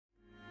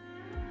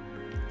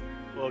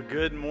Well,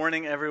 good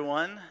morning,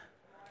 everyone.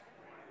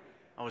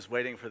 I was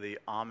waiting for the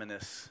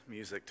ominous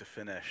music to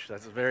finish.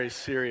 That's very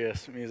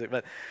serious music,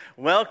 but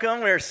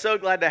welcome. We're so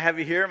glad to have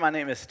you here. My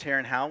name is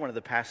Taryn Howell, one of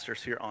the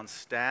pastors here on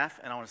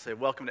staff, and I want to say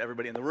welcome to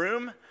everybody in the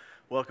room,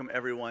 welcome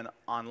everyone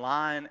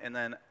online, and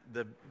then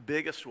the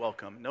biggest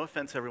welcome, no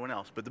offense to everyone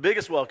else, but the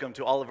biggest welcome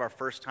to all of our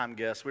first-time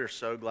guests. We are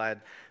so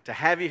glad to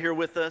have you here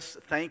with us.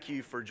 Thank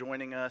you for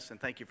joining us, and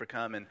thank you for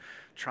coming and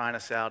trying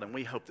us out, and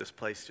we hope this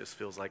place just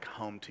feels like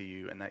home to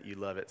you and that you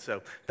love it.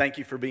 So thank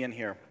you for being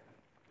here.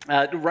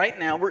 Right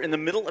now, we're in the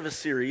middle of a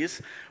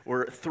series.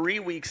 We're 3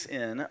 weeks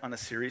in on a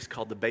series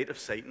called The Bait of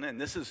Satan, and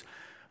this is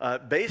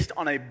based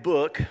on a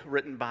book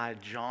written by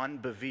John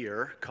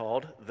Bevere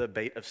called The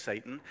Bait of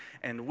Satan,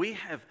 and we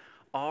have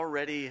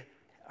already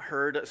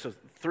heard, so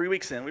 3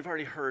 weeks in, we've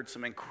already heard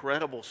some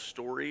incredible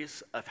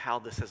stories of how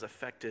this has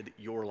affected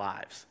your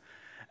lives.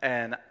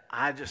 And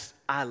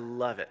I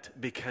love it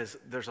because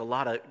there's a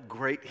lot of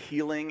great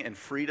healing and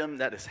freedom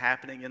that is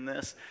happening in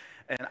this.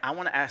 And I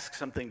want to ask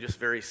something just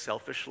very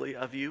selfishly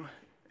of you,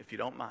 if you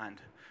don't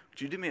mind. Would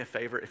you do me a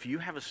favor? If you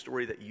have a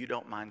story that you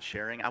don't mind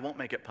sharing, I won't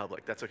make it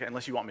public. That's okay,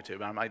 unless you want me to,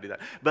 but I might do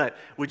that. But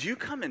would you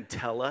come and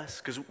tell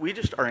us? Because we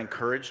just are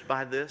encouraged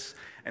by this,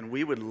 and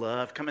we would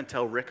love, come and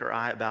tell Rick or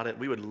I about it.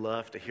 We would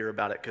love to hear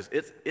about it because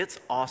it's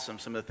awesome,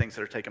 some of the things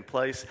that are taking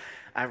place.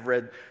 I've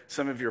read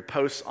some of your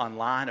posts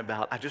online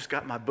about, I just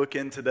got my book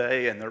in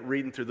today, and they're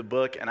reading through the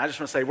book. And I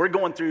just want to say,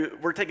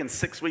 we're taking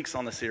 6 weeks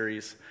on the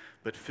series,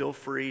 but feel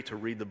free to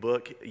read the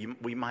book.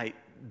 We might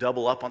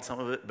double up on some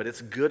of it, but it's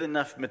good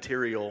enough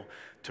material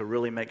to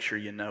really make sure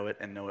you know it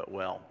and know it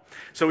well.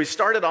 So we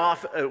started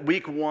off,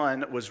 week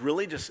 1 was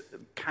really just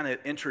kind of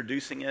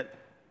introducing it.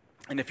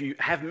 And if you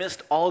have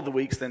missed all of the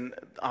weeks, then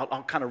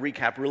I'll kind of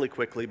recap really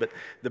quickly. But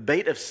the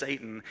bait of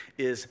Satan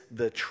is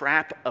the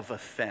trap of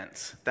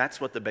offense.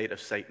 That's what the bait of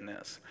Satan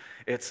is.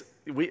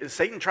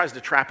 Satan tries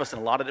to trap us in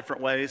a lot of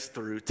different ways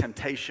through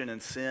temptation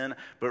and sin,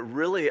 but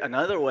really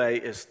another way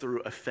is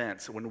through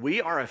offense. When we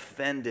are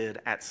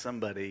offended at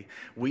somebody,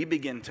 we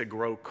begin to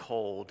grow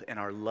cold, and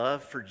our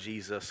love for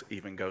Jesus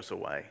even goes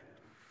away.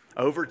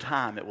 Over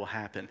time, it will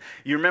happen.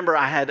 You remember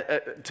I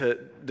had to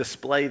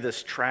display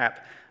this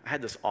trap. I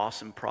had this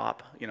awesome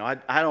prop. You know,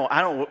 I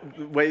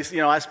don't waste. You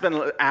know, I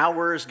spend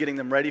hours getting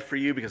them ready for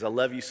you because I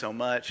love you so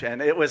much.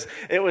 And it was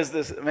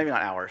this, maybe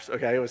not hours.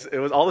 Okay, it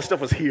was all the stuff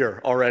was here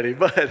already.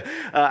 But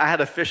I had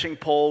a fishing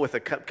pole with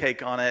a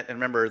cupcake on it, and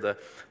remember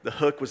the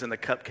hook was in the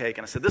cupcake.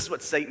 And I said, "This is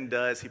what Satan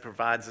does. He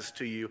provides this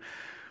to you."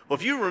 Well,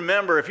 if you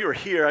remember, if you were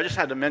here, I just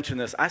had to mention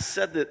this. I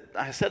set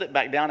it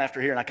back down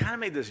after here, and I kind of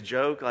made this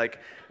joke, like,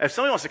 if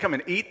somebody wants to come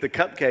and eat the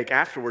cupcake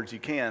afterwards, you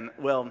can.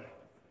 Well,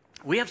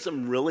 we have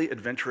some really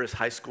adventurous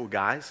high school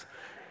guys.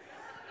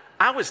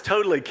 I was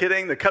totally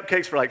kidding. The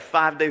cupcakes were like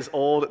 5 days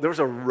old. There was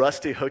a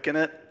rusty hook in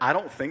it. I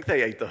don't think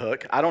they ate the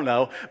hook. I don't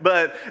know.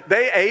 But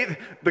they ate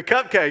the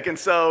cupcake, and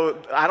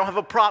so I don't have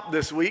a prop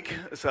this week.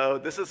 So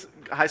this is,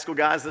 high school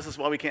guys, this is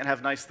why we can't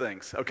have nice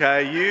things,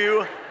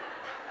 okay?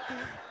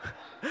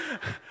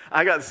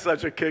 I got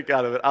such a kick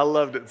out of it. I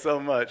loved it so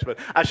much. But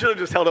I should have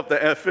just held up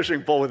the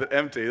fishing pole with it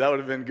empty. That would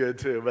have been good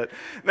too. But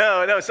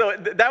no. So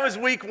that was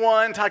week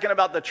 1, talking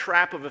about the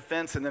trap of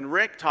offense. And then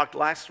Rick talked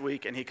last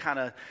week, and he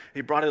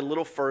brought it a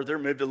little further,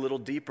 moved a little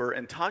deeper,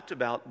 and talked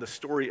about the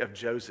story of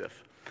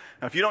Joseph.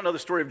 Now, if you don't know the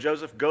story of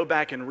Joseph, go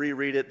back and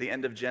reread it, the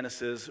end of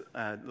Genesis,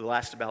 the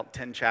last about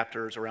 10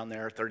 chapters around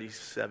there,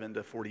 37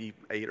 to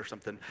 48 or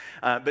something.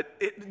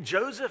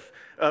 Joseph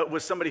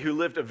was somebody who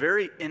lived a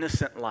very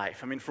innocent life.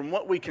 I mean, from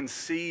what we can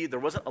see, there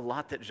wasn't a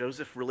lot that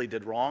Joseph really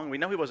did wrong. We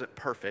know he wasn't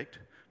perfect,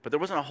 but there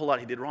wasn't a whole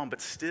lot he did wrong.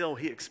 But still,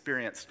 he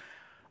experienced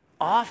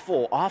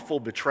awful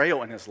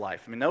betrayal in his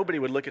life. I mean, nobody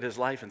would look at his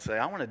life and say,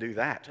 I want to do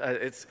that.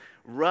 It's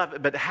rough.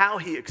 But how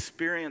he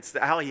experienced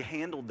that, how he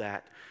handled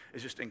that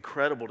is just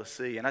incredible to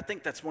see. And I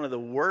think that's one of the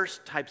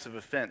worst types of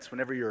offense,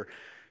 whenever you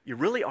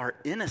really are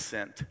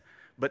innocent,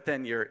 but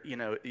then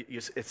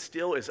it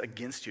still is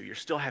against you. You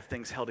still have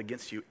things held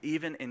against you,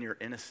 even in your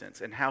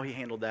innocence. And how he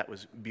handled that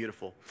was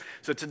beautiful.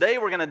 So today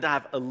we're going to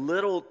dive a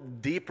little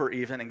deeper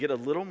even and get a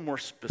little more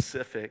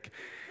specific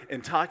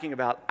in talking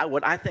about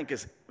what I think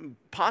is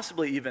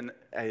possibly even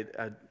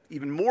a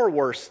even more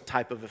worse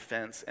type of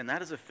offense, and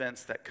that is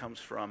offense that comes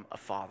from a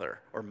father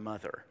or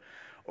mother,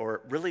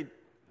 or really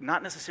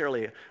not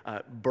necessarily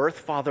a birth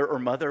father or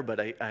mother,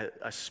 but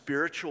a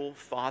spiritual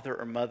father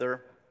or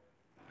mother.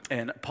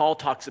 And Paul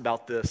talks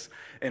about this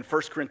in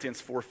 1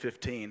 Corinthians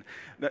 4:15.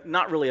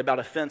 Not really about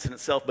offense in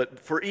itself, but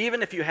for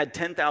even if you had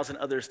 10,000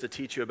 others to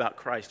teach you about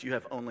Christ, you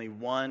have only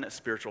one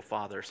spiritual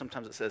father.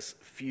 Sometimes it says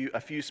a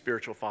few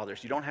spiritual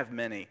fathers. You don't have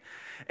many.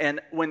 And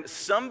when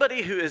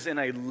somebody who is in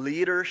a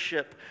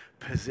leadership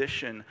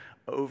position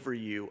over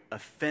you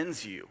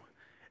offends you,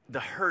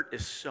 the hurt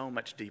is so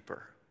much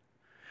deeper.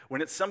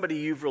 When it's somebody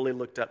you've really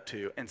looked up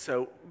to. And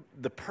so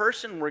the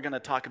person we're going to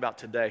talk about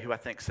today, who I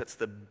think sets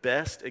the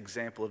best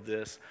example of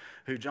this,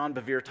 who John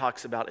Bevere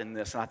talks about in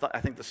this, and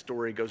I think the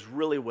story goes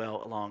really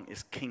well along,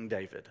 is King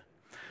David.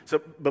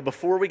 But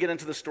before we get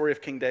into the story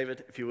of King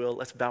David, if you will,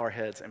 let's bow our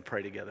heads and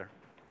pray together.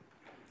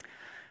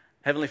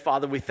 Heavenly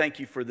Father, we thank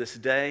you for this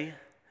day.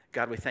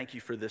 God, we thank you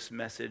for this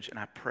message, and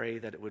I pray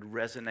that it would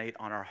resonate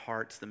on our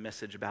hearts, the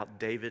message about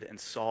David and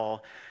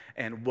Saul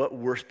and what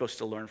we're supposed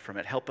to learn from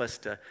it. Help us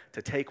to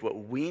take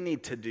what we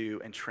need to do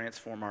and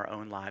transform our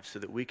own lives so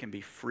that we can be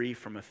free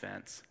from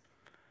offense,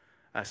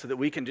 so that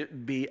we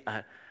can be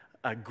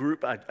a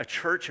group, a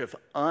church of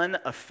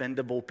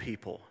unoffendable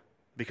people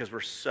because we're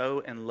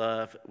so in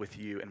love with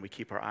you and we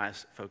keep our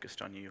eyes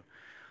focused on you.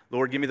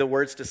 Lord, give me the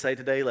words to say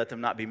today. Let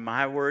them not be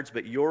my words,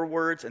 but your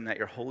words, and that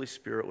your Holy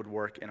Spirit would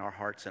work in our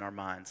hearts and our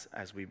minds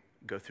as we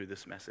go through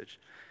this message.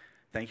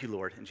 Thank you,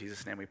 Lord. In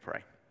Jesus' name we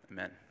pray.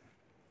 Amen.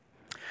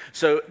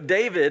 So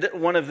David,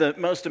 one of the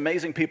most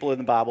amazing people in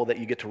the Bible that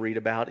you get to read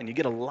about, and you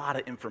get a lot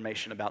of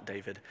information about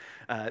David,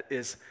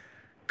 is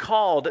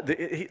called,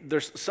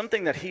 there's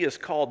something that he is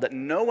called that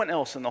no one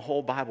else in the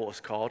whole Bible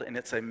is called, and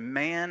it's a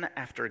man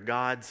after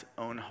God's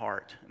own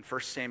heart. In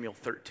 1 Samuel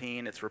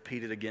 13, it's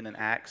repeated again in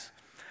Acts,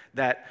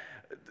 that,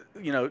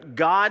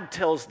 God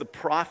tells the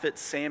prophet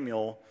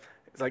Samuel,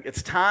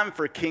 it's time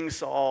for King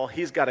Saul.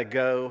 He's got to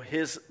go.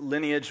 His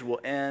lineage will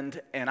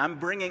end. And I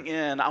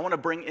want to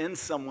bring in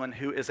someone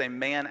who is a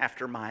man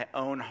after my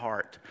own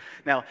heart.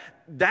 Now,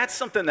 that's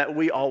something that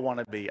we all want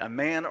to be, a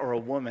man or a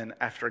woman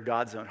after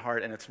God's own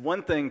heart. And it's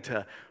one thing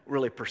to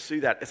really pursue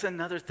that. It's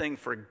another thing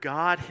for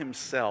God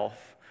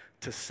himself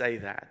to say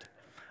that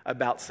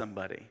about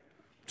somebody.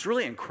 It's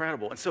really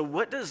incredible. And so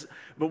what does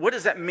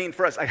that mean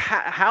for us? Like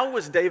how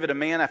was David a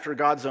man after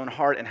God's own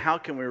heart, and how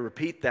can we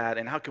repeat that,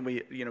 and how can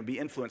we be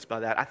influenced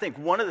by that? I think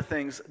one of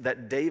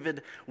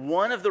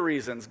the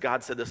reasons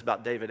God said this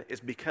about David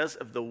is because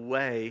of the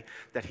way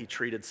that he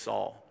treated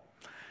Saul.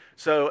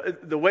 So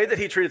the way that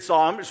he treated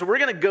Saul, so we're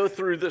going to go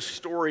through this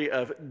story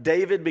of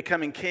David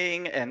becoming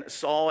king and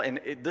Saul, and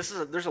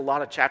there's a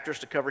lot of chapters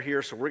to cover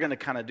here, so we're going to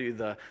kind of do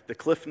the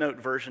Cliff Note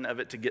version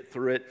of it to get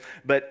through it.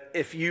 But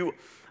if you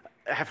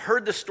have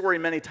heard this story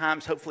many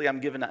times, hopefully I'm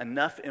given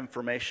enough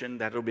information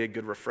that it'll be a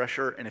good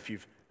refresher. And if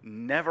you've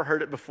never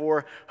heard it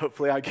before,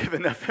 hopefully I'll give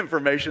enough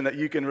information that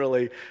you can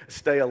really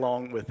stay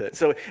along with it.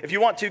 So if you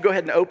want to, go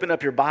ahead and open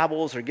up your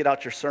Bibles or get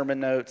out your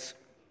sermon notes.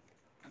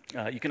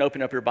 You can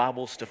open up your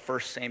Bibles to 1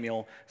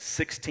 Samuel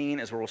 16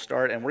 is where we'll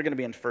start. And we're going to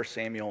be in 1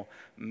 Samuel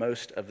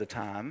most of the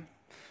time.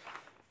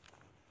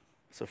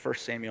 So 1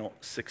 Samuel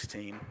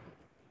 16.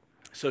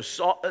 So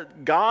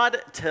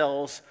God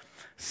tells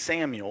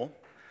Samuel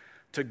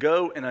to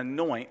go and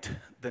anoint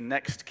the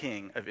next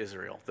king of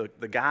Israel,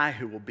 the guy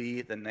who will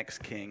be the next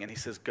king. And he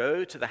says,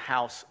 go to the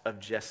house of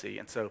Jesse.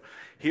 And so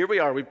here we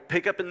are. We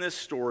pick up in this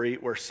story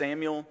where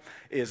Samuel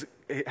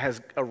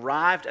has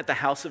arrived at the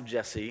house of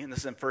Jesse, and this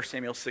is in 1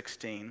 Samuel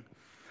 16.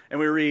 And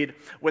we read,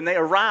 when they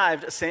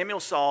arrived,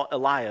 Samuel saw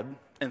Eliab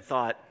and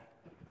thought,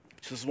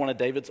 this is one of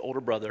David's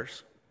older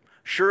brothers.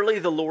 Surely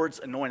the Lord's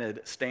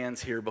anointed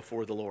stands here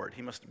before the Lord.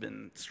 He must have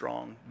been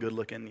strong, good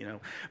looking,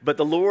 But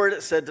the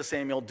Lord said to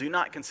Samuel, do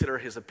not consider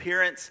his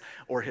appearance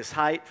or his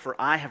height, for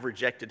I have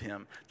rejected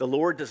him. The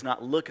Lord does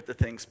not look at the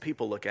things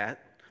people look at.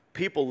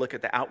 People look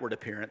at the outward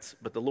appearance,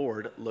 but the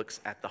Lord looks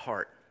at the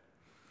heart.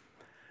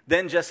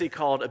 Then Jesse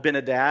called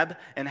Abinadab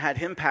and had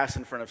him pass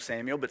in front of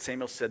Samuel, but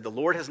Samuel said, the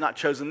Lord has not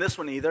chosen this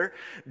one either.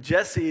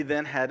 Jesse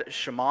then had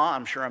Shammah,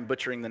 I'm sure I'm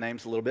butchering the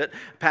names a little bit,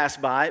 pass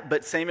by,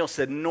 but Samuel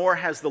said, nor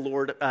has the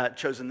Lord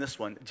chosen this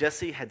one.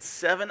 Jesse had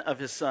 7 of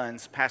his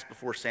sons pass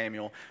before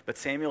Samuel, but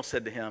Samuel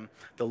said to him,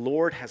 the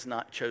Lord has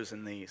not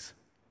chosen these.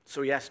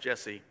 So he asked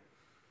Jesse,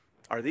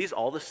 are these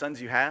all the sons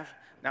you have?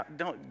 Now,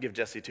 don't give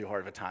Jesse too hard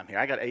of a time here.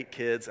 I got 8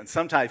 kids, and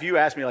sometimes if you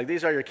ask me,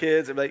 these are your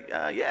kids, I'm like,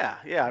 yeah.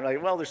 I'm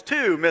like, well, there's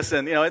 2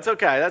 missing. It's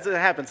okay. It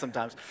happens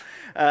sometimes.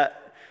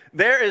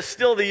 There is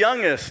still the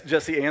youngest,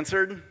 Jesse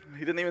answered.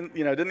 He didn't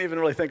even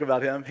really think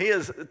about him. He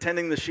is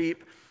tending the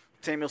sheep.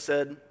 Samuel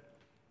said,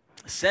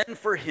 send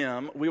for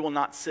him. We will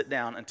not sit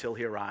down until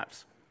he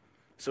arrives.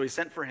 So he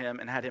sent for him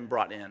and had him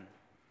brought in.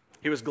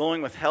 He was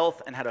glowing with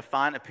health and had a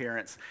fine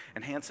appearance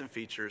and handsome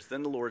features.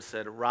 Then the Lord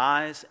said,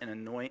 rise and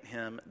anoint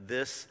him.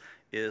 This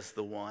is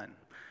the one.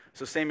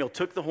 So Samuel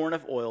took the horn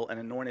of oil and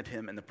anointed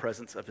him in the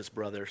presence of his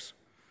brothers.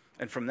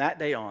 And from that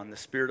day on, the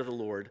Spirit of the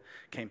Lord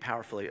came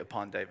powerfully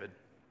upon David.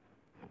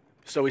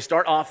 So we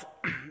start off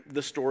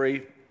the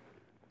story.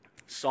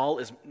 Saul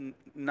is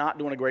not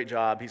doing a great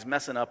job. He's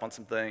messing up on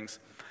some things.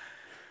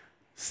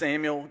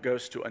 Samuel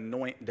goes to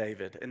anoint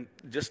David. And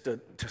just to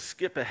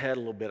skip ahead a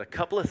little bit, a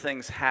couple of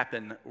things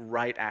happen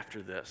right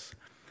after this.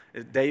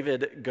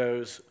 David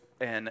goes,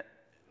 and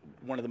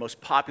one of the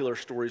most popular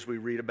stories we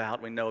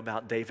know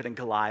about David and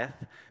Goliath.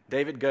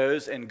 David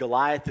goes, and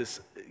Goliath is,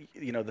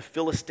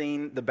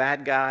 the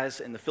bad guys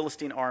in the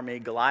Philistine army.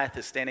 Goliath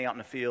is standing out in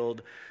the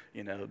field,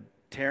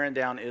 tearing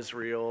down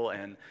Israel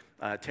and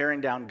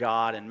tearing down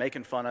God and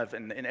making fun of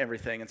and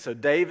everything. And so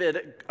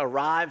David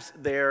arrives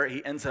there.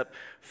 He ends up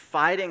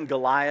fighting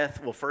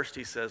Goliath. Well, first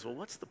he says, well,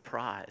 what's the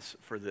prize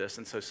for this?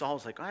 And so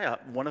Saul's like, I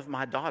got one of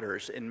my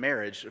daughters in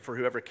marriage for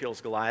whoever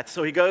kills Goliath.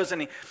 So he goes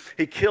and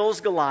he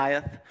kills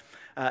Goliath.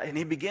 And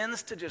he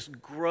begins to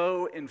just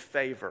grow in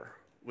favor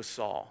with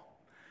Saul.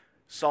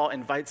 Saul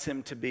invites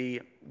him to be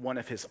one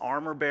of his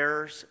armor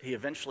bearers. He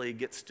eventually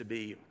gets to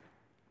be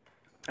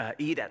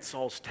eat at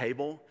Saul's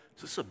table.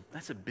 So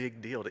that's a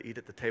big deal to eat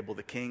at the table of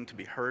the king, to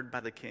be heard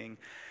by the king.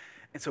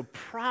 And so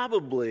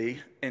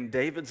probably in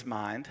David's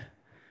mind,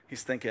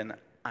 he's thinking,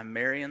 I'm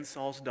marrying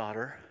Saul's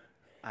daughter.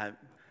 I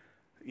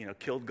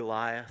killed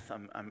Goliath.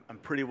 I'm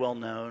pretty well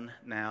known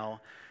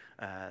now.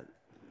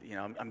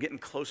 I'm getting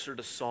closer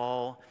to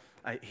Saul.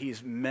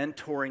 He's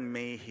mentoring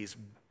me. He's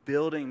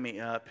building me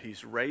up.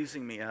 He's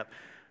raising me up.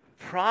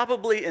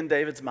 Probably in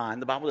David's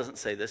mind, the Bible doesn't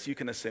say this, you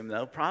can assume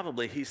though,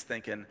 probably he's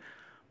thinking,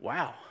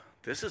 wow,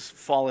 this is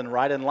falling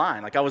right in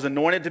line. Like I was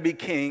anointed to be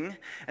king,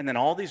 and then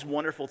all these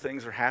wonderful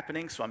things are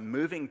happening, so I'm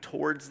moving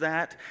towards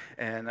that,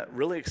 and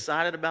really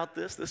excited about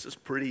this. This is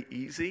pretty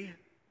easy.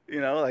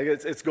 Like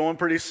it's going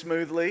pretty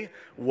smoothly.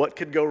 What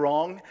could go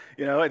wrong?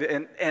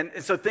 And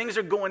so things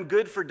are going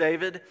good for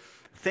David,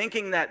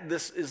 thinking that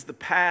this is the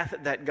path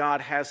that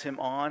God has him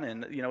on,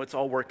 and it's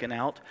all working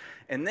out.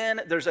 And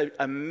then there's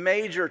a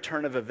major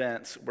turn of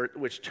events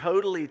which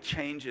totally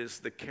changes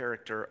the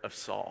character of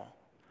Saul.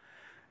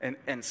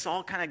 And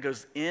Saul kind of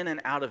goes in and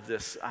out of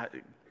this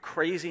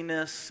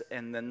craziness,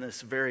 and then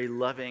this very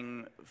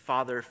loving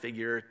father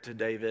figure to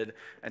David,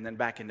 and then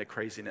back into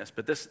craziness.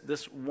 But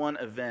this one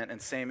event in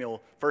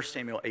 1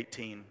 Samuel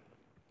 18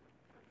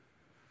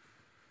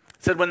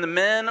 said, when the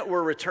men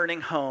were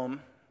returning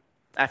home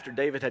after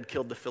David had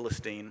killed the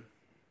Philistine,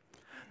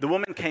 the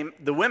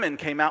women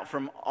came out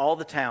from all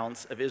the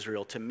towns of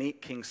Israel to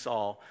meet King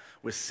Saul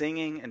with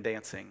singing and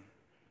dancing,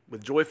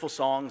 with joyful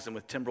songs and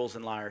with timbrels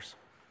and lyres.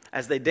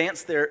 As they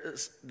danced there,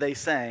 they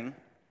sang,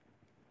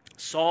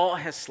 Saul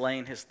has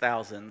slain his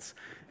thousands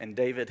and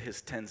David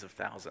his tens of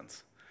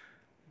thousands.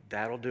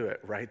 That'll do it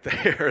right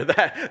there.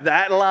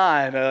 That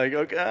line. Like,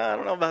 okay, I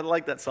don't know if I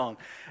like that song.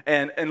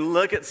 And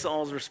look at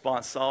Saul's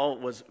response. Saul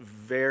was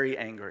very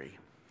angry.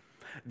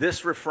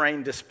 This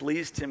refrain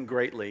displeased him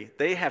greatly.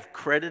 They have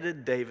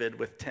credited David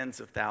with tens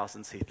of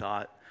thousands, he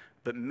thought,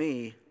 but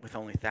me with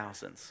only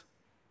thousands.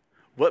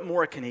 What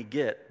more can he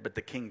get but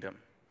the kingdom?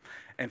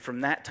 And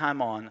from that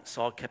time on,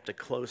 Saul kept a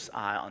close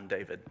eye on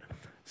David.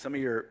 Some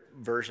of your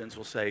versions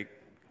will say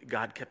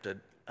God kept a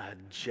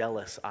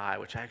jealous eye,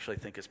 which I actually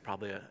think is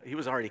probably he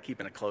was already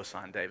keeping a close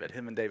eye on David.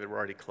 Him and David were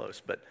already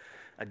close, but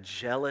a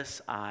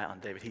jealous eye on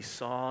David. He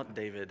saw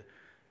David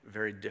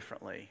very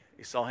differently.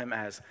 He saw him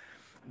as,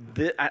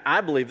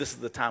 I believe this is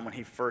the time when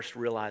he first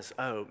realized,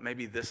 oh,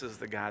 maybe this is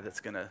the guy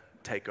that's going to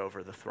take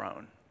over the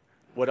throne.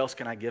 What else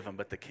can I give him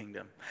but the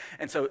kingdom?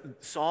 And so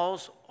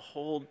Saul's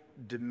whole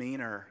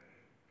demeanor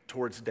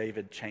towards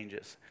David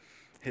changes.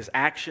 His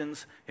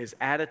actions, his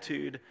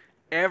attitude,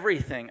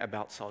 everything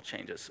about Saul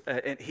changes.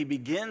 And he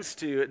begins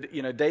to,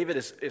 David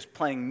is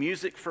playing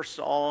music for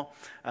Saul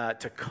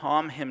to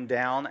calm him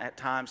down at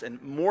times.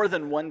 And more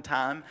than one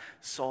time,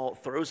 Saul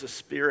throws a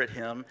spear at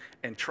him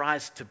and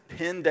tries to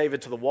pin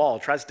David to the wall,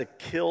 tries to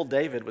kill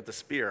David with the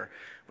spear,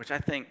 which I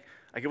think,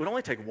 it would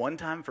only take one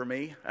time for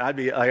me. I'd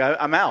be like,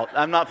 I'm out.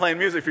 I'm not playing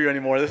music for you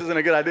anymore. This isn't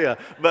a good idea.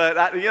 But,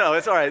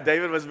 it's all right.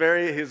 David was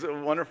he's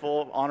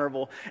wonderful,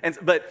 honorable.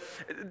 But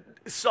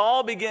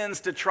Saul begins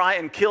to try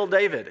and kill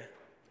David.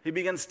 He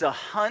begins to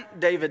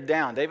hunt David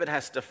down. David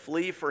has to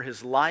flee for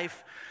his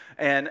life.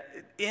 And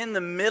in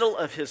the middle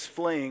of his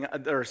fleeing,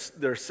 there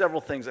are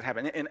several things that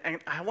happen. And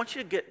I want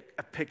you to get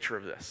a picture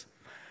of this.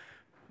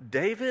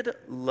 David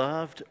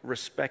loved,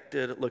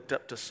 respected, looked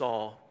up to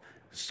Saul.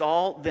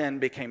 Saul then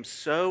became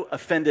so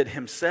offended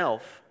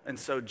himself and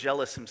so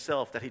jealous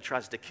himself that he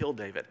tries to kill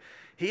David.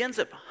 He ends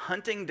up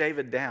hunting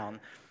David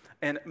down,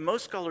 and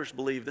most scholars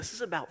believe this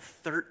is about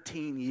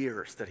 13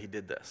 years that he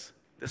did this.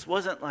 This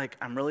wasn't like,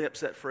 I'm really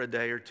upset for a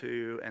day or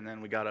two, and then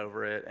we got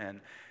over it.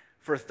 And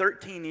for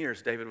 13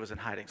 years, David was in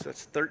hiding. So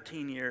that's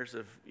 13 years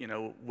of,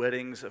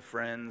 weddings of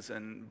friends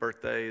and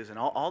birthdays and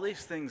all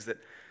these things that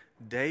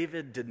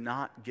David did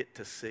not get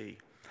to see.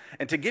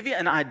 And to give you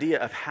an idea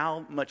of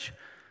how much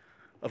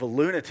of a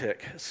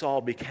lunatic Saul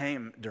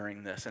became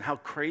during this and how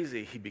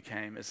crazy he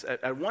became, is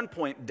at one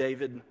point,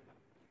 David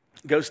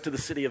goes to the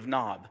city of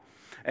Nob.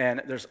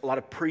 And there's a lot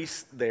of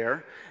priests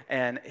there,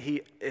 and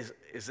he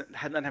doesn't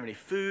have any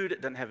food,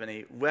 doesn't have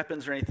any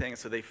weapons or anything,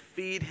 so they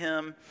feed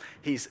him.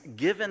 He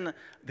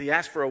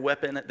asked for a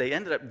weapon. They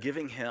ended up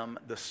giving him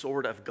the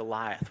sword of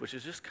Goliath, which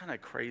is just kind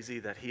of crazy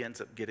that he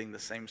ends up getting the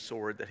same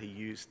sword that he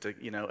used to,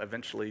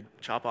 eventually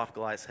chop off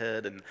Goliath's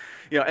head. And,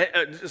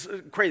 just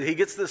crazy. He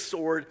gets this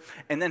sword,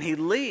 and then he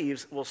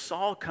leaves. Well,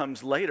 Saul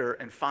comes later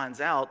and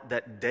finds out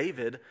that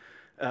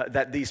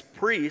that these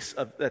priests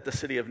at the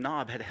city of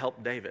Nob had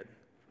helped David.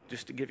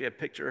 Just to give you a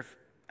picture of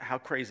how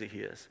crazy he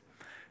is.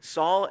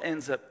 Saul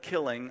ends up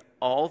killing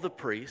all the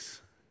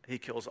priests. He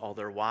kills all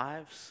their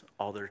wives,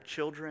 all their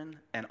children,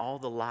 and all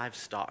the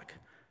livestock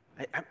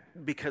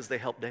because they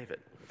helped David.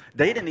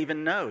 They didn't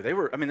even know. They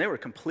were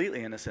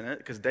completely innocent in it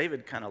because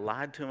David kind of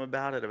lied to him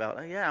about it,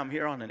 I'm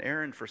here on an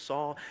errand for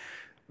Saul.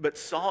 But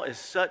Saul is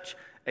such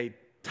a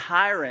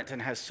tyrant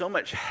and has so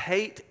much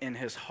hate in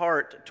his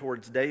heart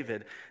towards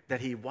David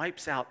that he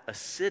wipes out a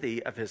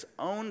city of his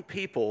own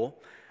people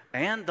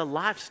and the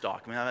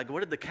livestock. What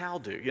did the cow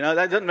do?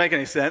 That doesn't make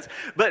any sense.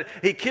 But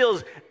he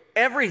kills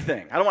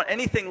everything. I don't want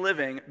anything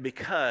living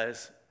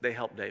because they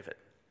help David.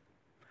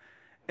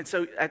 And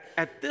so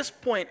at this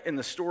point in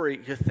the story,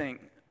 you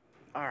think,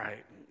 all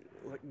right,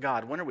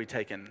 God, when are we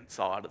taking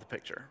Saul out of the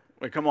picture?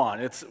 Like, come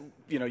on,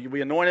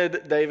 we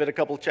anointed David a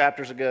couple of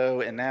chapters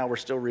ago, and now we're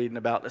still reading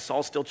about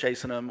Saul's still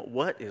chasing him.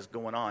 What is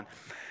going on?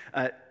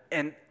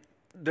 And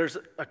there's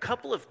a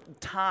couple of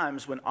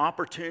times when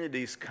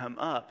opportunities come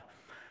up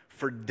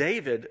for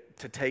David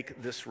to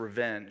take this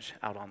revenge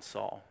out on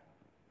Saul.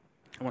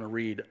 I want to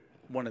read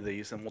one of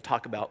these, and we'll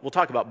talk about both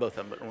of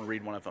them, but I want to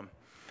read one of them.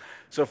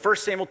 So 1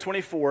 Samuel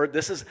 24,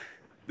 this is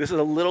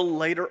a little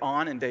later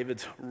on in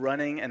David's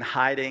running and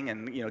hiding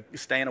and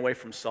staying away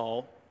from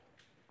Saul.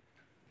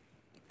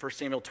 1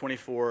 Samuel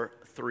 24,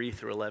 3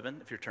 through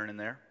 11, if you're turning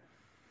there.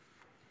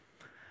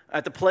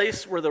 At the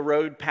place where the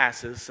road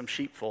passes some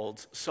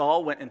sheepfolds,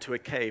 Saul went into a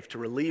cave to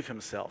relieve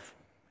himself.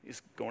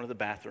 He's going to the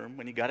bathroom.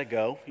 When you got to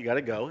go.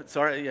 It's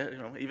all right,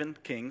 even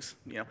kings,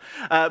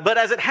 But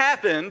as it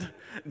happened,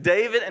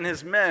 David and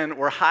his men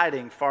were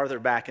hiding farther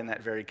back in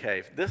that very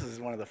cave. This is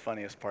one of the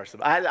funniest parts of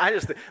it. I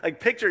just,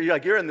 picture you,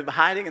 you're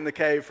hiding in the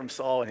cave from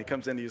Saul, and he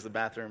comes in to use the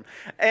bathroom.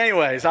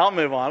 Anyways, I'll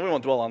move on. We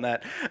won't dwell on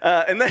that.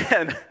 And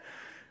then,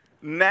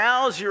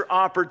 now's your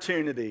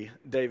opportunity,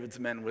 David's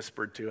men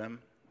whispered to him.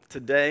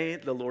 Today,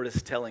 the Lord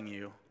is telling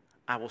you,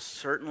 I will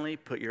certainly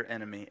put your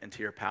enemy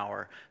into your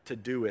power to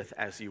do with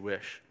as you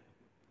wish.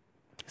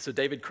 So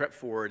David crept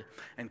forward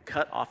and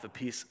cut off a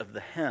piece of the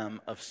hem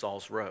of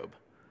Saul's robe.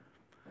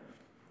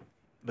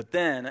 But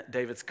then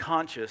David's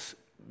conscience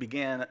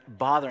began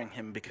bothering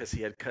him because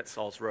he had cut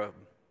Saul's robe.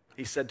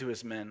 He said to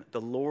his men,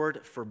 the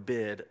Lord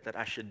forbid that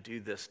I should do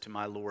this to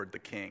my Lord the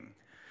king.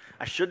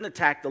 I shouldn't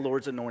attack the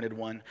Lord's anointed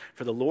one,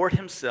 for the Lord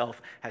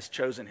himself has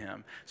chosen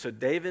him. So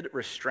David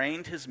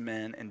restrained his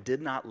men and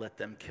did not let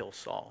them kill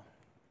Saul.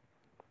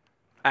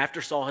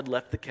 After Saul had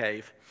left the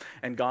cave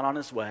and gone on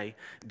his way,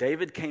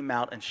 David came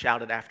out and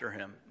shouted after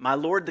him, my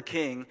Lord the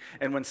king.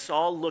 And when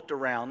Saul looked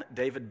around,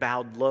 David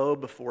bowed low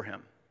before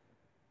him.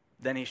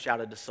 Then he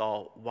shouted to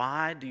Saul,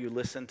 why do you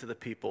listen to the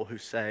people who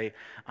say,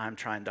 I'm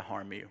trying to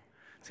harm you?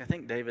 See, I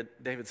think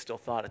David still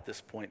thought at this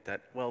point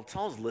that, well,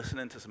 Saul's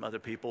listening to some other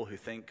people who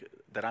think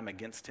that I'm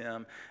against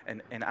him.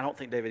 And I don't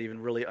think David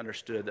even really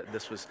understood that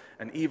this was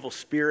an evil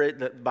spirit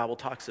that the Bible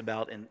talks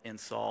about in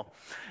Saul.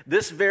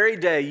 This very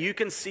day, you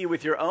can see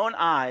with your own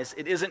eyes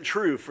it isn't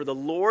true, for the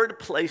Lord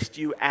placed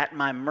you at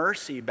my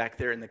mercy back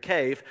there in the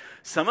cave.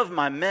 Some of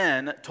my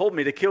men told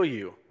me to kill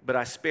you, but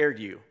I spared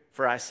you.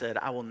 For I said,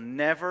 I will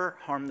never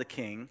harm the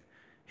king.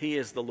 He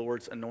is the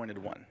Lord's anointed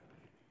one.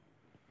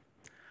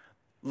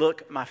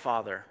 Look, my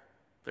father,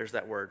 there's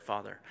that word,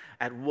 father,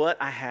 at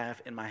what I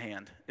have in my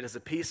hand. It is a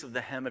piece of the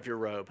hem of your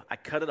robe. I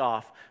cut it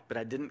off, but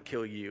I didn't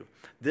kill you.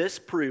 This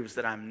proves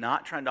that I'm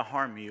not trying to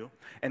harm you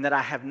and that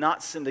I have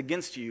not sinned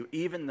against you,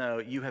 even though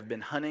you have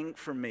been hunting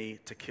for me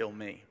to kill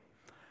me.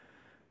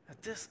 Now,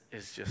 this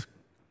is just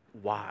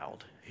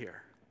wild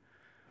here.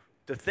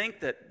 To think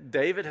that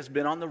David has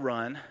been on the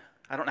run,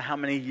 I don't know how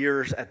many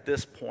years at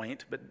this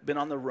point, but been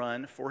on the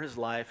run for his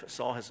life.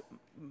 Saul has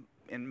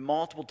in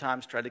multiple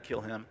times tried to kill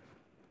him.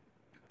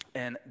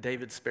 And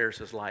David spares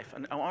his life.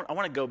 And I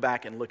want to go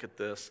back and look at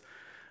this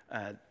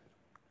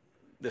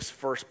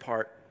first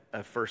part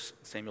of 1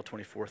 Samuel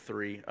 24,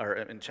 3, or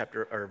in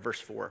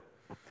verse 4.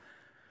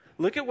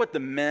 Look at what the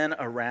men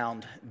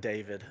around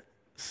David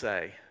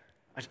say.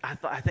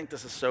 I think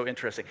this is so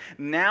interesting.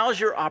 Now's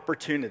your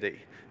opportunity.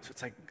 So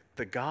it's like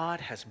the God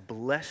has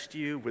blessed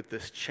you with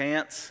this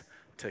chance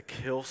to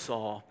kill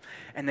Saul.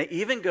 And they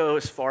even go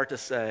as far to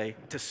say,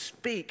 to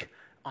speak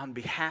on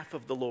behalf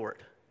of the Lord.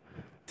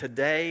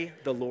 Today,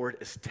 the Lord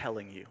is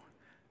telling you.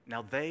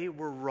 Now, they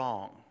were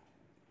wrong,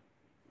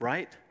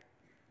 right?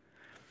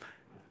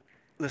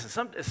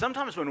 Listen,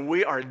 sometimes when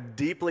we are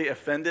deeply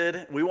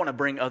offended, we want to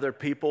bring other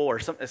people, or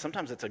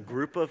sometimes it's a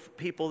group of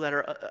people that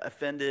are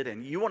offended,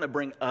 and you want to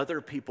bring other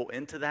people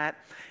into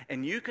that,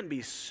 and you can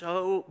be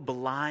so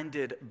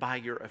blinded by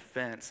your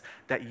offense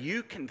that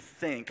you can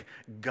think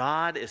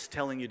God is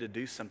telling you to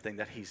do something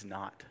that he's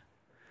not.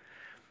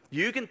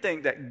 You can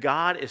think that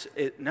God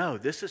no,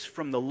 this is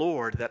from the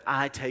Lord that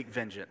I take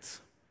vengeance.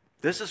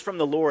 This is from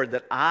the Lord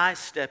that I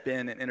step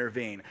in and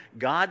intervene.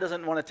 God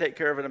doesn't want to take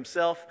care of it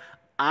himself.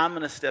 I'm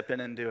going to step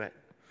in and do it.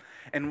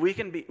 And we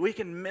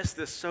can miss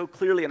this so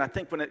clearly, and I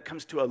think when it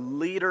comes to a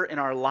leader in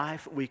our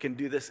life, we can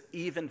do this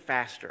even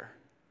faster.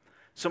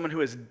 Someone who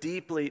has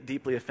deeply,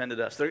 deeply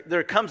offended us.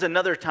 There comes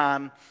another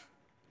time,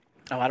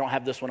 I don't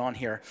have this one on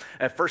here,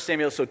 at 1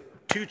 Samuel, so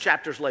 2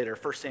 chapters later,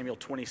 1 Samuel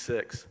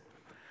 26.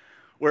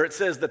 Where it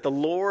says that the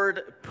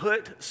Lord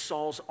put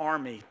Saul's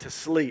army to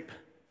sleep.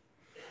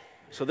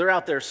 So they're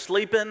out there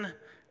sleeping.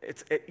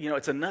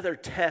 It's another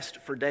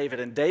test for David.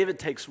 And David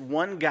takes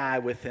one guy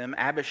with him,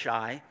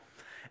 Abishai.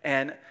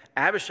 And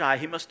Abishai,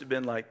 he must have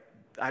been like,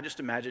 I just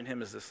imagine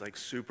him as this like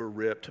super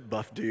ripped,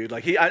 buff dude.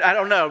 Like I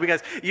don't know,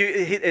 because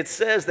it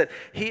says that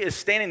he is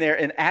standing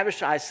there, and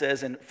Abishai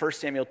says in 1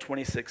 Samuel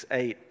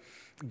 26:8,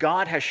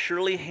 God has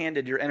surely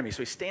handed your enemy.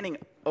 So he's standing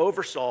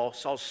over Saul.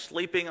 Saul's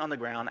sleeping on the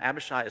ground.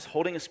 Abishai is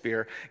holding a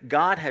spear.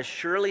 God has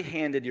surely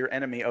handed your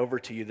enemy over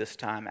to you this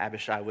time,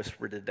 Abishai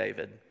whispered to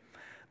David.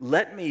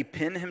 Let me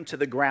pin him to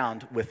the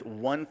ground with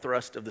one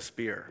thrust of the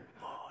spear.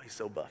 Oh, he's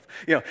so buff.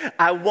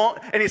 I won't,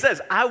 and he says,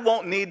 I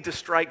won't need to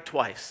strike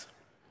twice.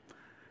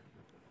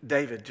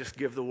 David, just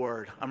give the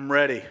word. I'm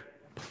ready.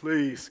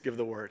 Please give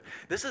the word.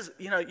 This is,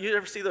 you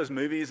ever see those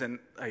movies and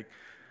like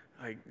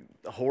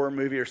a horror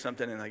movie or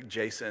something, and like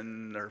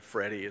Jason or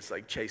Freddy is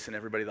like chasing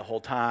everybody the whole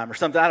time or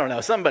something. I don't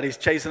know. Somebody's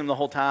chasing them the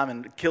whole time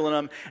and killing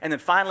them. And then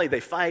finally they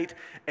fight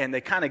and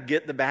they kind of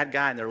get the bad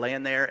guy and they're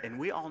laying there. And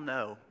we all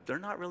know they're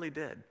not really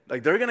dead.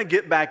 Like they're going to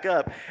get back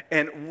up.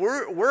 And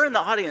we're in the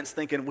audience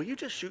thinking, will you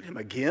just shoot him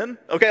again?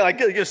 Okay, like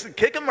just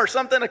kick him or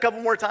something a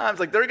couple more times.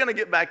 Like they're going to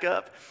get back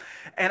up.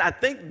 And I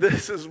think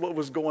this is what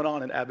was going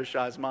on in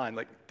Abishai's mind.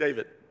 Like,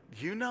 David,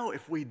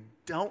 if we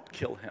don't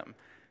kill him,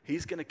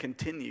 he's going to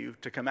continue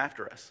to come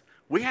after us.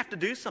 We have to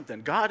do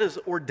something. God is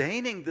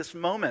ordaining this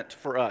moment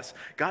for us.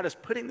 God is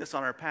putting this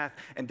on our path.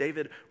 And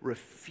David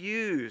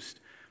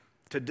refused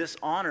to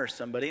dishonor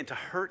somebody and to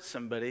hurt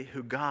somebody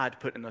who God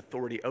put in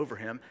authority over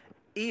him,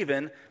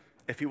 even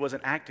if he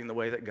wasn't acting the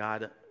way that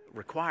God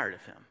required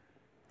of him.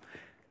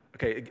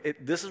 Okay,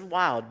 this is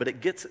wild,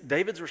 but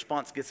David's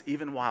response gets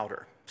even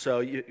wilder. So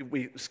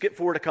we skip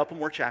forward a couple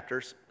more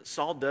chapters.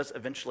 Saul does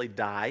eventually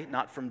die,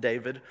 not from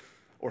David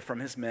or from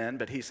his men,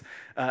 but he's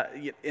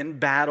in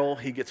battle,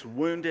 he gets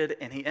wounded,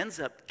 and he ends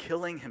up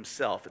killing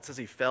himself. It says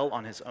he fell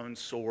on his own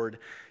sword.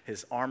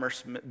 His armor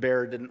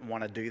bearer didn't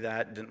want to do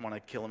that, didn't want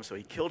to kill him, so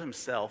he killed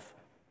himself.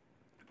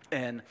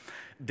 And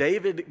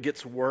David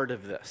gets word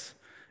of this.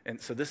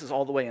 And so this is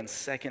all the way in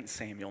 2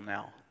 Samuel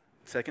now.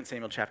 2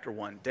 Samuel chapter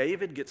 1.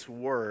 David gets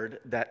word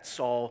that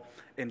Saul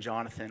and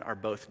Jonathan are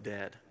both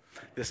dead.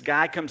 This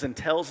guy comes and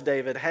tells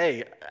David,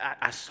 hey,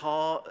 I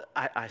saw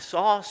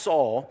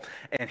Saul,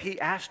 and he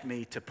asked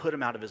me to put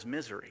him out of his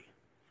misery.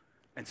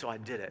 And so I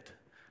did it.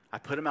 I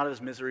put him out of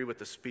his misery with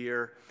the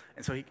spear.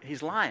 And so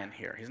he's lying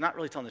here. He's not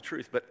really telling the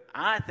truth. But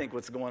I think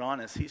what's going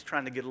on is he's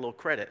trying to get a little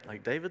credit.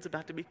 Like, David's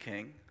about to be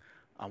king.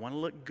 I want to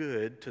look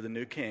good to the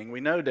new king. We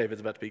know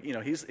David's about to be,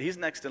 he's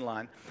next in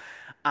line.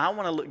 I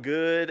want to look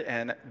good,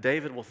 and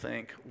David will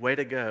think, way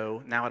to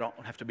go. Now I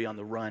don't have to be on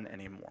the run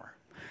anymore.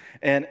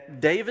 And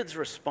David's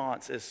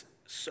response is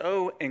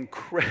so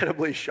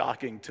incredibly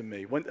shocking to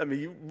me.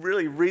 You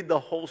really read the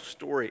whole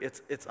story.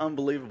 It's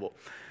unbelievable.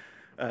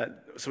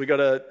 So we go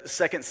to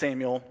 2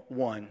 Samuel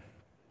 1.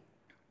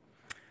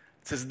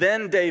 It says,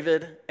 then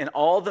David and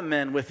all the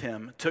men with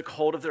him took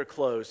hold of their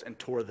clothes and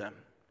tore them.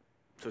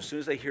 So as soon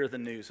as they hear the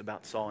news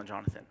about Saul and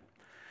Jonathan,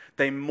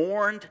 they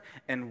mourned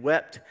and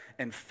wept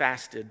and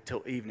fasted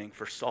till evening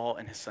for Saul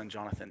and his son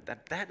Jonathan.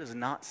 That does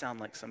not sound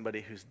like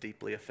somebody who's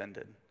deeply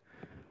offended.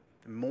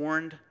 They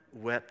mourned,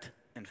 wept,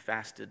 and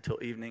fasted till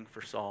evening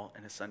for Saul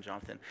and his son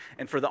Jonathan,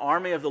 and for the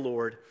army of the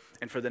Lord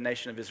and for the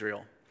nation of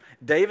Israel.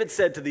 David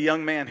said to the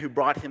young man who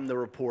brought him the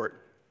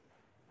report,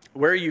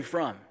 where are you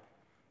from?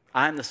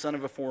 I am the son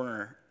of a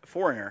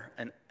foreigner,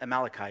 an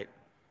Amalekite,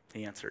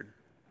 he answered.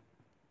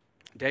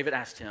 David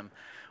asked him,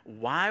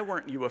 why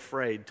weren't you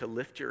afraid to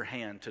lift your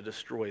hand to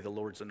destroy the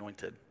Lord's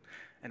anointed?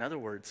 In other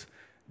words,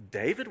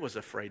 David was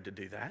afraid to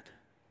do that.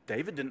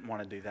 David didn't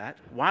want to do that.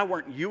 Why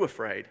weren't you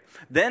afraid?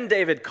 Then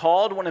David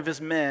called one of his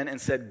men and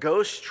said,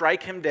 go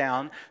strike him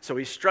down. So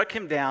he struck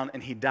him down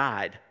and he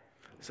died.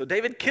 So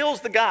David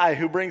kills the guy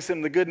who brings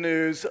him the good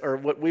news, or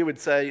what we would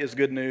say is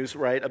good news,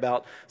 right,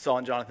 about Saul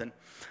and Jonathan.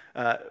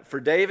 For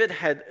David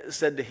had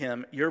said to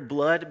him, your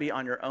blood be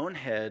on your own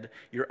head,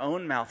 your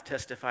own mouth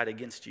testified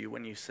against you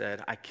when you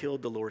said, I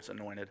killed the Lord's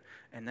anointed.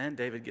 And then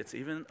David gets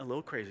even a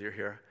little crazier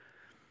here.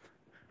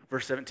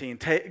 Verse 17,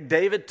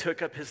 David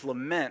took up his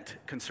lament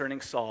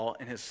concerning Saul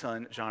and his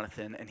son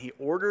Jonathan, and he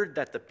ordered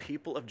that the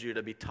people of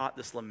Judah be taught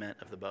this lament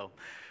of the bow.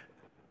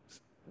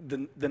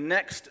 The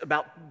next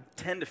about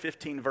 10 to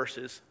 15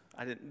 verses,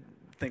 I didn't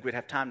think we'd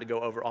have time to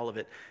go over all of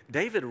it.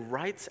 David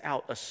writes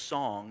out a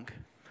song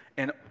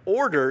and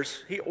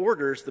he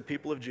orders the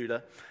people of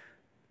Judah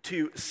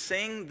to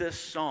sing this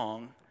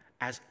song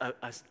as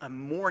a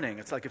mourning.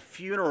 It's like a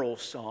funeral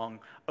song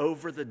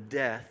over the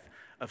death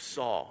of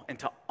Saul and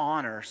to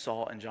honor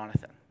Saul and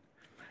Jonathan.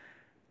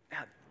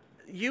 Now,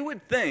 you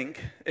would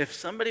think if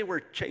somebody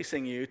were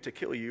chasing you to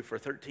kill you for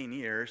 13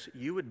 years,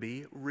 you would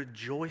be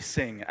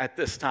rejoicing at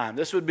this time.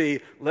 This would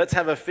be, let's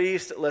have a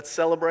feast, let's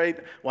celebrate.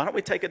 Why don't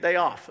we take a day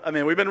off? I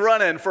mean, we've been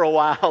running for a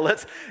while.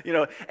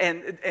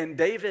 And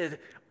David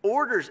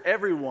orders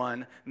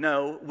everyone,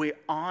 no, we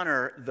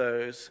honor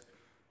those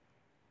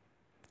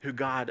who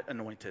God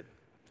anointed,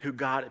 who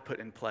God had put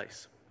in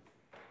place.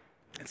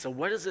 And so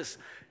what does this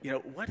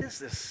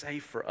say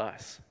for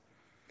us?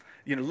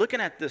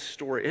 Looking at this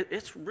story,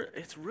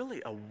 it's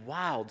really a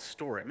wild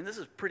story. I mean, this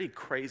is pretty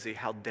crazy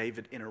how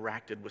David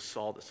interacted with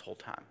Saul this whole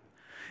time.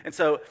 And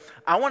so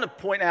I want to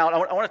point out,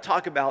 I want to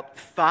talk about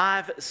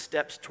 5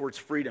 steps towards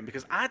freedom,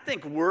 because I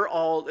think we're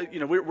all,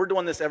 we're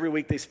doing this every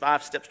week, these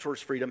 5 steps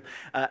towards freedom.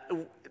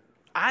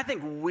 I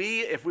think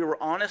if we were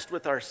honest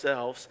with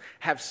ourselves,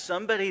 have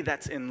somebody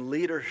that's in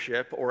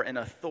leadership or in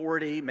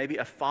authority, maybe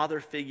a father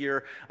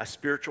figure, a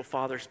spiritual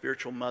father,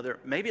 spiritual mother.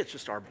 Maybe it's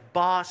just our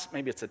boss.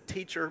 Maybe it's a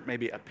teacher,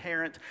 maybe a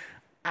parent.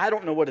 I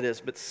don't know what it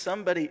is, but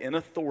somebody in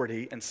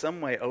authority in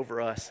some way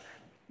over us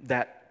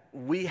that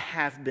we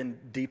have been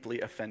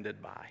deeply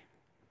offended by.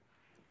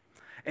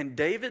 And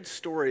David's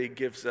story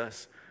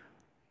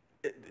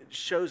it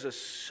shows us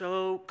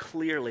so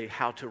clearly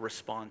how to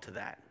respond to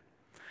that.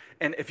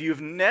 And if you've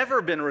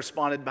never been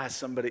responded by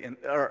somebody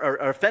or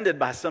offended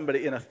by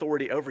somebody in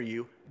authority over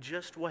you,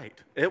 just wait.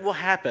 It will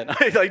happen.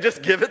 Like,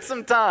 just give it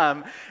some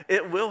time.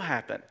 It will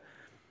happen.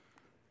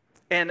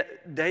 And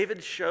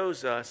David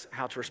shows us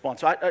how to respond.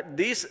 So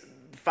these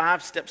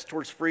 5 steps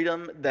towards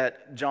freedom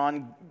that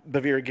John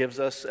Bevere gives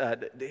us,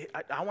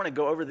 I want to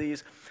go over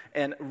these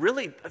and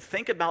really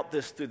think about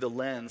this through the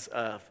lens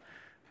of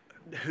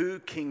who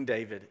King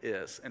David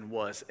is and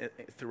was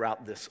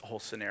throughout this whole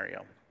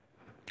scenario.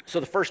 So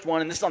the first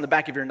one, and this is on the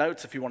back of your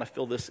notes if you want to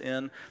fill this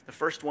in, the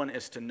first one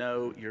is to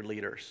know your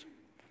leaders.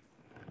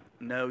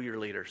 Know your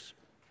leaders.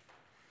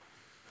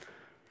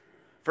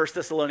 1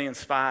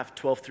 Thessalonians 5,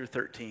 12 through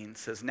 13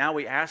 says, "Now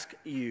we ask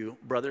you,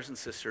 brothers and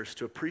sisters,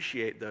 to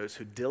appreciate those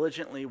who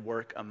diligently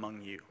work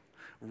among you.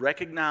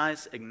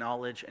 Recognize,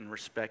 acknowledge, and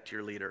respect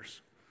your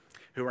leaders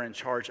who are in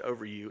charge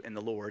over you in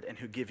the Lord and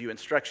who give you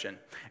instruction.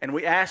 And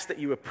we ask that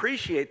you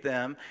appreciate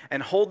them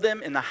and hold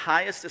them in the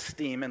highest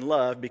esteem and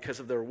love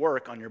because of their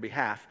work on your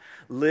behalf.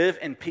 Live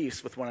in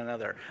peace with one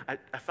another."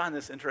 I find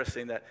this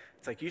interesting that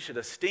it's like you should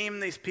esteem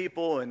these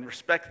people and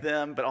respect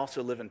them, but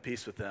also live in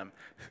peace with them.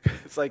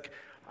 It's like,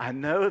 I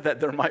know that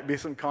there might be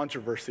some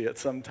controversy at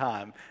some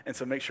time, and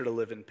so make sure to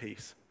live in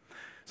peace.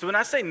 So when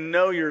I say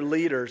know your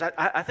leaders,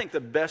 I think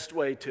the best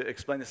way to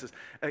explain this is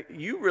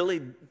you really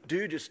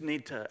do just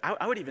need to,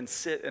 I would even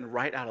sit and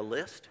write out a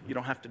list. You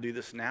don't have to do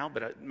this now,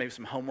 but maybe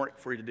some homework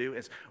for you to do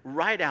is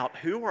write out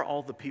who are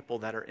all the people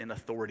that are in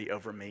authority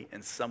over me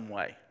in some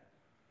way.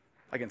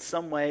 Like in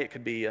some way, it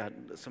could be a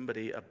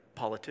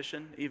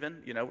politician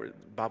even, where the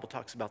Bible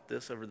talks about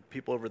this, over the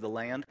people over the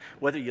land.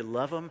 Whether you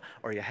love them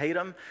or you hate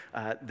them,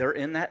 they're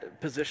in that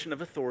position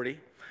of authority.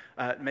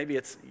 Maybe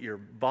it's your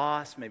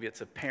boss, maybe it's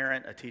a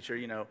parent, a teacher,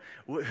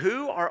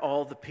 Who are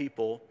all the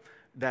people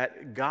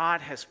that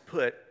God has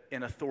put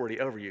in authority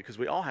over you? Because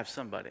we all have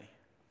somebody.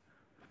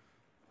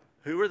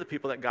 Who are the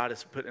people that God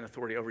has put in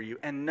authority over you?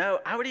 And know,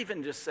 I would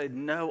even just say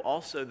know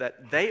also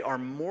that they are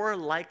more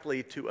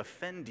likely to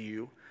offend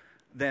you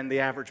than the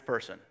average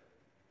person,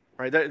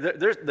 right?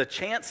 The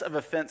chance of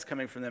offense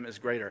coming from them is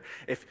greater.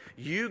 If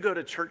you go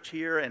to church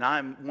here and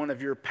I'm one of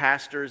your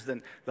pastors,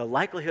 then the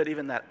likelihood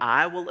even that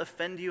I will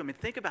offend you,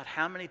 think about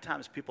how many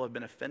times people have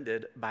been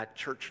offended by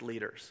church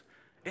leaders.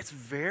 It's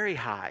very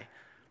high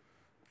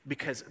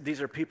because these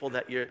are people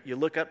that you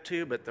look up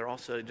to, but they're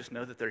also, just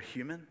know that they're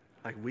human.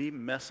 Like, we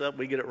mess up,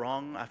 we get it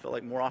wrong. I feel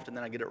like more often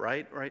than I get it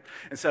right?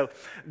 And so,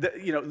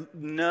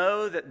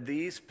 know that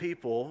these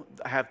people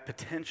have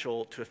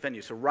potential to offend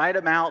you. So write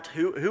them out.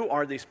 Who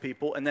are these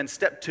people? And then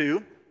step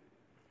 2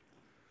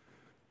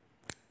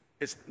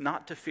 is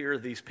not to fear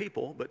these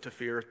people, but to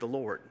fear the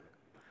Lord.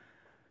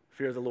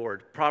 Fear the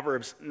Lord.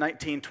 Proverbs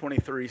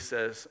 19:23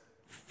 says,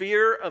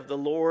 "Fear of the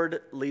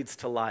Lord leads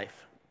to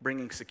life,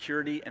 bringing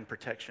security and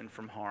protection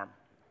from harm."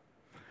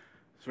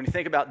 So when you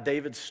think about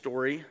David's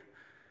story,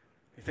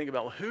 you think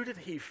about, well, who did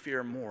he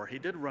fear more? He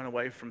did run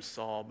away from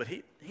Saul, but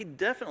he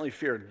definitely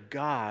feared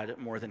God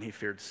more than he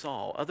feared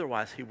Saul.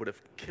 Otherwise, he would have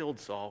killed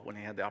Saul when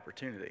he had the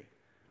opportunity.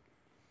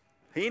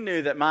 He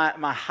knew that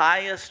my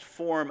highest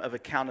form of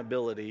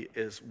accountability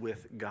is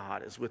with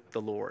God, is with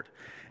the Lord.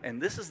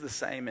 And this is the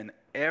same in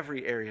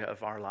every area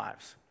of our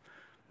lives.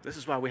 This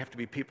is why we have to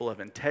be people of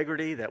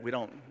integrity, that we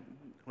don't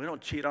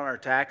cheat on our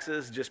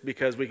taxes just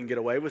because we can get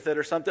away with it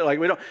or something. Like,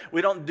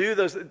 we don't do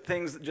those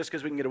things just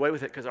because we can get away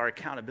with it, because our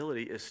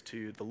accountability is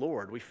to the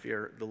Lord. We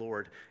fear the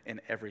Lord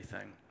in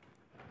everything.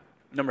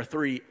 Number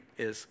 3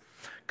 is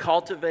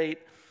cultivate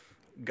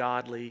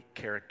godly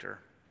character.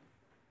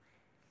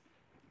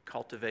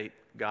 Cultivate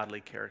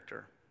godly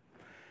character.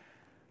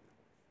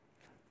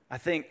 I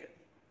think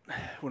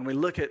when we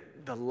look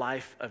at the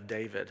life of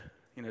David,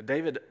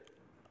 David,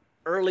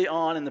 early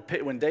on in the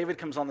pit, when David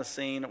comes on the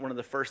scene, one of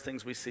the first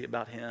things we see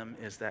about him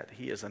is that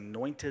he is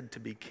anointed to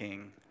be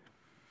king.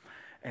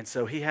 And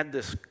so he had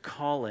this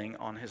calling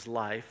on his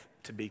life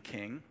to be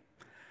king.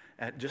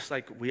 Just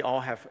like we all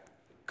have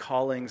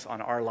callings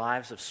on our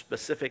lives of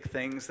specific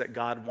things that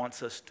God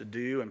wants us to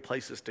do and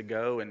places to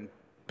go and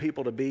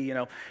people to be,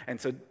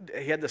 And so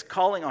he had this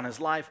calling on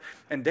his life.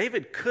 And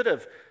David could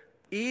have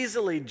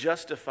easily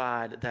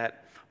justified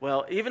that,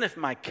 well, even if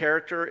my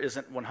character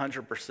isn't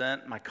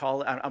 100%,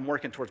 I'm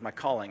working towards my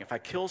calling. If I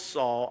kill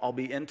Saul, I'll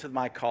be into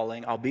my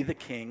calling. I'll be the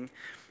king.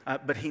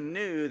 But he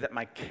knew that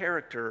my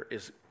character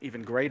is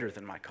even greater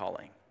than my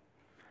calling.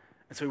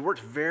 And so he worked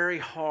very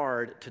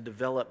hard to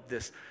develop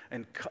this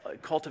and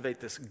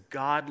cultivate this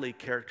godly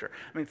character.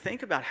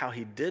 Think about how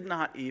he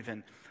didn't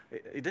even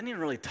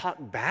really talk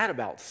bad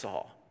about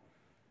Saul.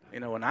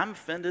 When I'm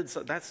offended,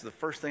 so that's the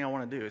first thing I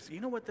want to do is,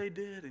 what they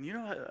did,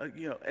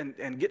 and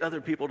and get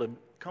other people to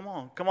come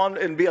on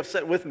and be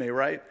upset with me,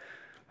 right?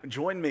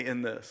 Join me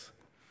in this.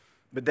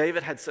 But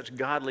David had such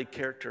godly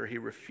character, he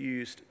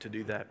refused to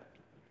do that.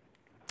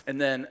 And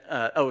then,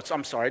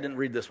 I'm sorry, I didn't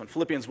read this one.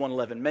 Philippians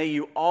 1:11, may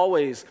you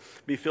always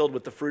be filled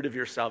with the fruit of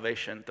your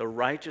salvation, the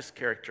righteous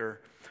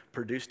character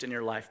produced in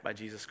your life by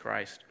Jesus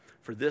Christ.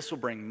 For this will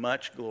bring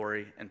much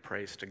glory and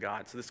praise to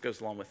God. So this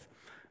goes along with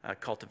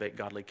cultivate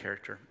godly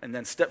character. And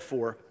then step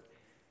 4,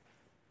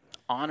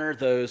 honor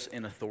those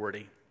in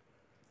authority.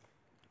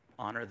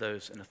 Honor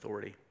those in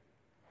authority.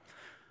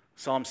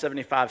 Psalm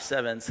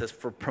 75:7 says,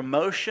 for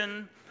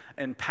promotion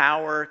and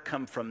power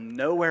come from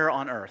nowhere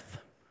on earth,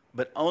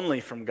 but only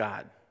from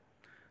God.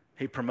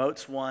 He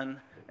promotes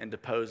one and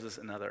deposes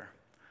another.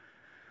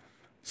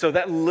 So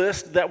that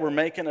list that we're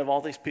making of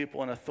all these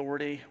people in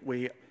authority,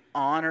 we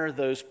honor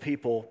those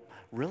people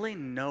really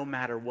no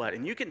matter what.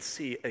 And you can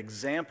see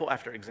example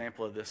after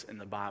example of this in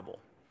the Bible.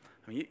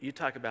 I mean, you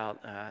talk about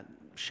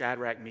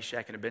Shadrach,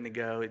 Meshach, and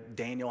Abednego,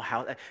 Daniel,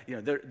 how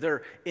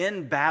they're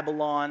in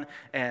Babylon,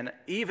 and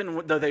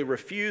even though they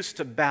refused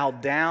to bow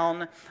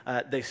down,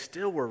 they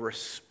still were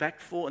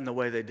respectful in the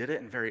way they did it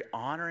and very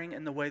honoring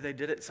in the way they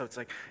did it. So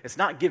it's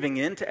not giving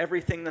in to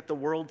everything that the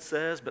world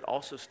says, but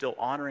also still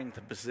honoring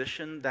the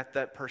position that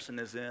that person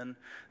is in.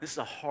 This is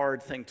a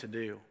hard thing to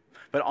do,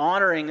 but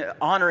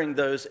honoring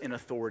those in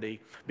authority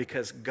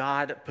because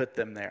God put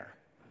them there,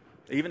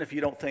 even if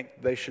you don't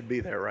think they should be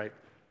there, right?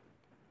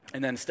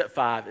 And then step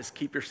 5 is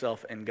keep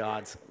yourself in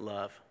God's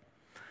love.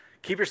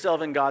 Keep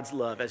yourself in God's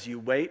love as you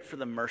wait for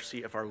the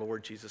mercy of our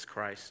Lord Jesus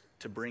Christ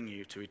to bring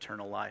you to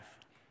eternal life.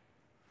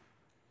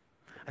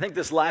 I think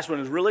this last one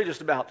is really just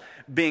about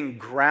being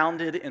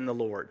grounded in the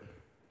Lord.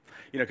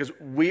 Because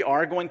we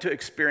are going to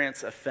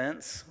experience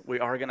offense. We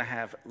are going to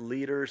have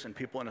leaders and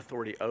people in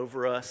authority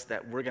over us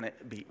that we're going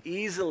to be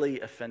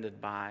easily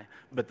offended by.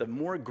 But the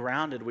more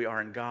grounded we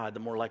are in God, the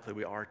more likely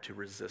we are to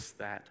resist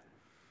that,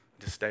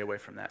 to stay away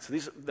from that. So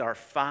there are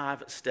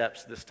 5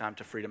 steps this time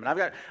to freedom.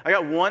 And I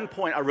got one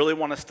point I really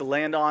want us to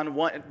land on,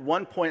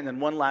 one point and then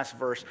one last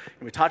verse.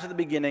 And we talked at the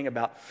beginning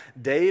about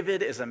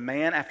David is a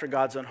man after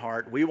God's own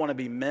heart. We want to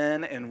be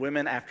men and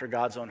women after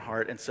God's own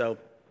heart. And so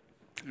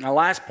my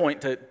last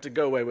point to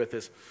go away with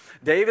is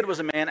David was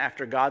a man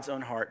after God's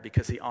own heart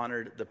because he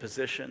honored the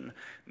position,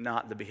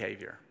 not the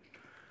behavior.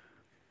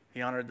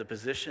 He honored the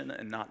position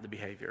and not the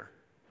behavior.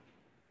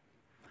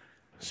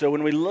 So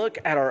when we look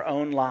at our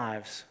own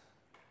lives,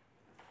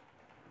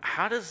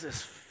 how does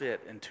this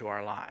fit into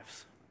our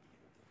lives?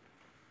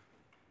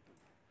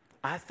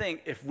 I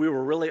think if we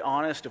were really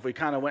honest, if we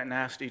kind of went and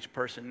asked each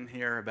person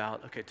here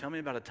about, okay, tell me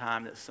about a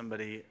time that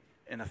somebody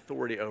in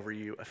authority over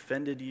you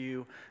offended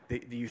you,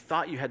 you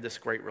thought you had this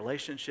great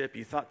relationship,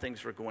 you thought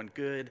things were going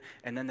good,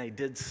 and then they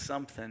did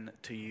something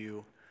to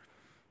you,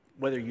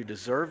 whether you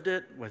deserved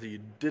it, whether you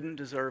didn't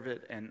deserve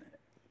it, and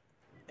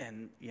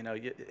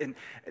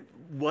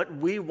what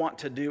we want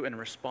to do in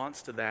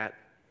response to that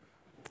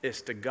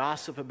is to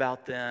gossip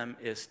about them,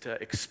 is to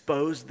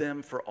expose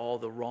them for all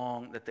the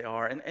wrong that they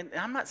are. And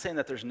I'm not saying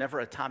that there's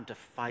never a time to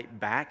fight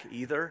back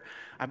either.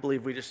 I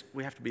believe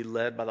we have to be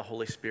led by the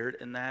Holy Spirit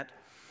in that.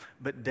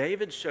 But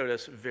David showed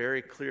us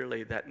very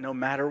clearly that no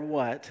matter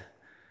what,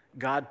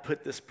 God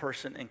put this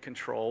person in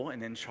control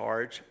and in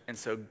charge, and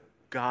so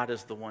God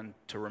is the one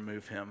to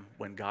remove him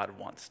when God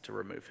wants to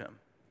remove him.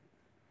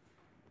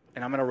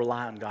 And I'm going to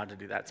rely on God to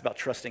do that. It's about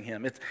trusting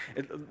him.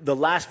 The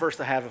last verse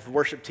I have, if the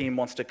worship team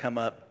wants to come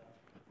up,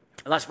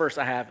 the last verse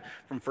I have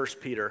from 1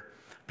 Peter.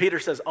 Peter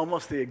says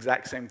almost the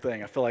exact same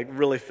thing. I feel like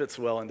really fits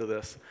well into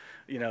this.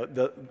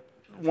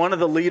 One of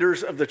the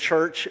leaders of the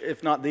church,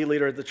 if not the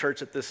leader of the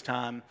church at this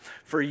time,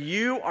 for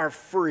you are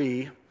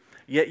free,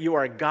 yet you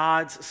are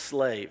God's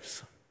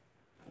slaves.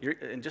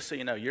 And just so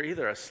you know, you're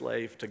either a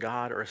slave to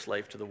God or a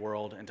slave to the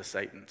world and to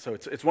Satan. So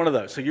it's one of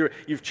those. So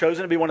you've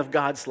chosen to be one of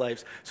God's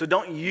slaves. So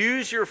don't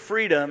use your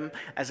freedom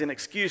as an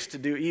excuse to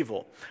do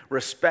evil.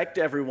 Respect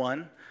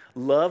everyone,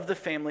 love the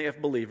family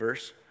of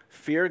believers,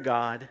 fear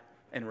God,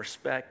 and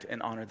respect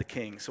and honor the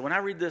king. So when I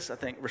read this, I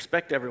think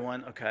respect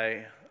everyone,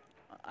 okay,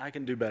 I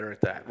can do better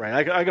at that,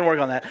 right? I can work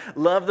on that.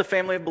 Love the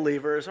family of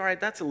believers, all right,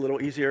 that's a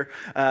little easier.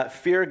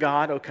 Fear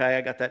God, okay,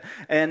 I got that.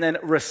 And then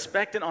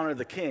respect and honor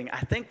the king.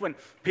 I think when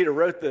Peter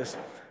wrote this,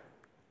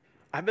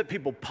 I bet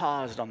people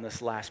paused on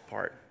this last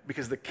part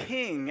because the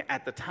king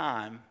at the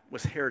time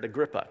was Herod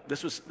Agrippa.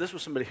 This was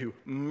somebody who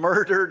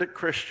murdered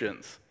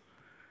Christians.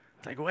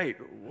 It's like, wait,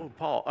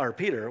 Paul or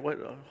Peter,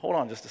 hold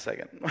on just a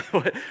second.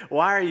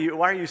 Why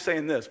are you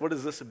saying this? What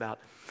is this about?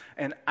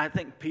 And I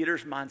think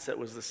Peter's mindset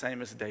was the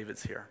same as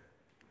David's here.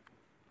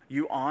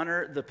 You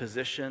honor the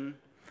position,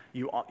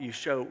 you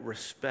show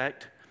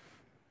respect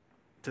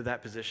to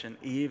that position,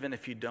 even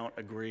if you don't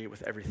agree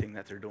with everything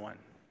that they're doing.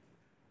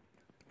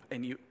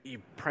 And you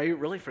pray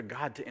really for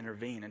God to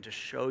intervene and to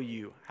show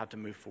you how to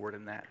move forward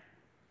in that.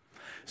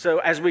 So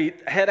as we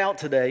head out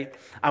today,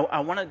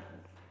 I want to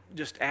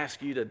just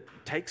ask you to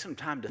take some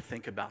time to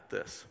think about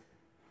this.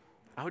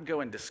 I would go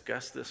and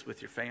discuss this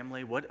with your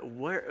family.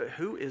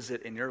 Who is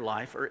it in your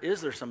life, or is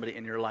there somebody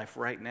in your life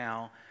right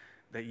now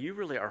that you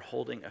really are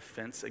holding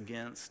offense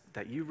against,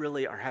 that you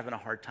really are having a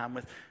hard time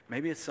with?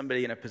 Maybe it's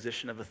somebody in a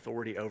position of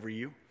authority over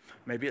you.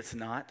 Maybe it's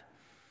not.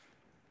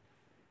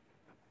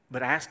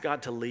 But ask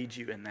God to lead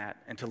you in that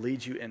and to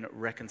lead you in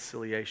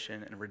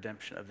reconciliation and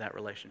redemption of that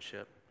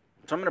relationship.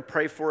 So I'm going to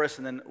pray for us,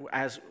 and then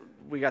as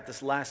we got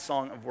this last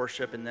song of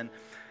worship, and then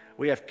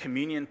we have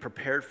communion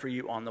prepared for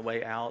you on the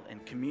way out.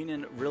 And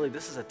communion, really,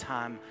 this is a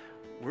time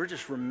we're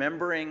just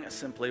remembering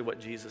simply what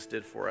Jesus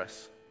did for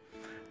us.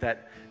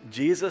 That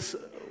Jesus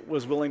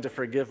was willing to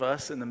forgive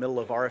us in the middle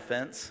of our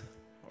offense,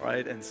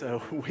 right? And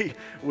so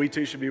we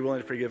too should be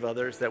willing to forgive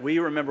others. That we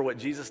remember what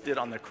Jesus did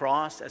on the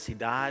cross as he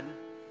died,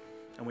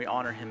 and we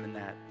honor him in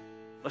that.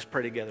 Let's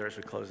pray together as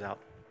we close out.